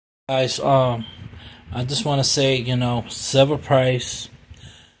Guys, I just want to say, silver price,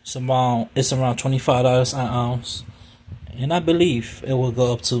 it's around $25 an ounce, and I believe it will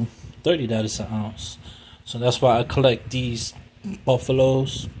go up to $30 an ounce. So that's why I collect these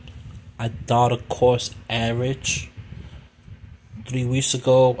buffaloes. I dollar cost average. 3 weeks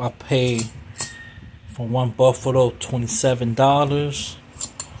ago, I paid for one buffalo $27.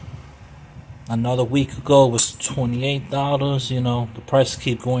 Another week ago was $28. The prices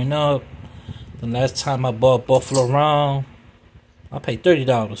keep going up. The last time I bought buffalo round, I paid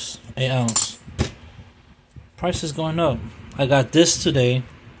 $30 an ounce. Price is going up. I got this today.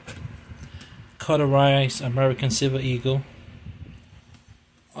 Cauterized American Silver Eagle.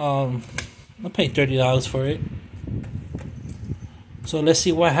 I paid $30 for it. So let's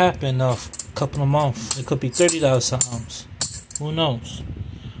see what happened a couple of months. It could be $30 an ounce. Who knows?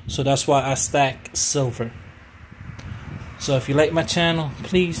 So that's why I stack silver. So if you like my channel,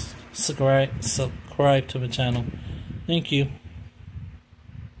 please subscribe to the channel. Thank you.